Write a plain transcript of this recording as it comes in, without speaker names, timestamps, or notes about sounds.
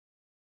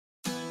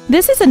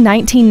This is a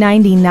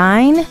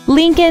 1999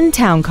 Lincoln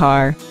Town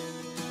Car.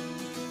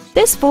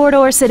 This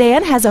four-door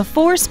sedan has a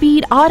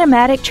 4-speed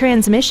automatic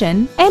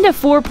transmission and a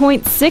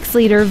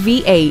 4.6-liter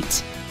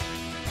V8.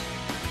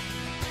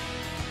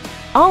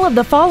 All of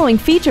the following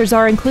features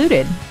are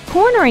included: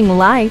 cornering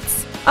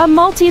lights, a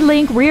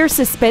multi-link rear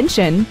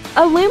suspension,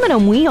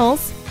 aluminum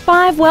wheels,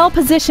 5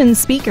 well-positioned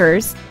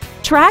speakers,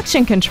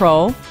 traction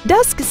control,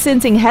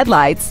 dusk-sensing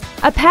headlights,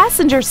 a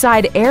passenger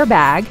side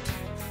airbag,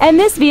 and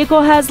this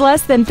vehicle has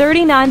less than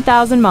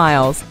 39,000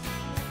 miles.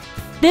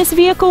 This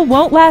vehicle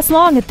won't last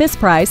long at this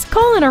price.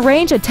 Call and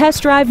arrange a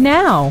test drive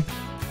now.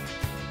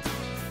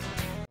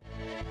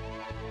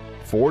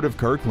 Ford of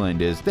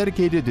Kirkland is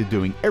dedicated to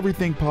doing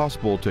everything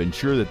possible to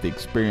ensure that the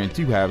experience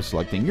you have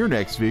selecting your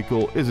next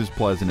vehicle is as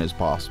pleasant as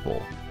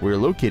possible. We're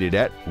located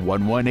at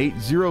 11800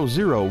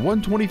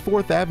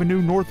 124th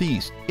Avenue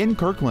Northeast in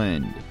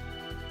Kirkland.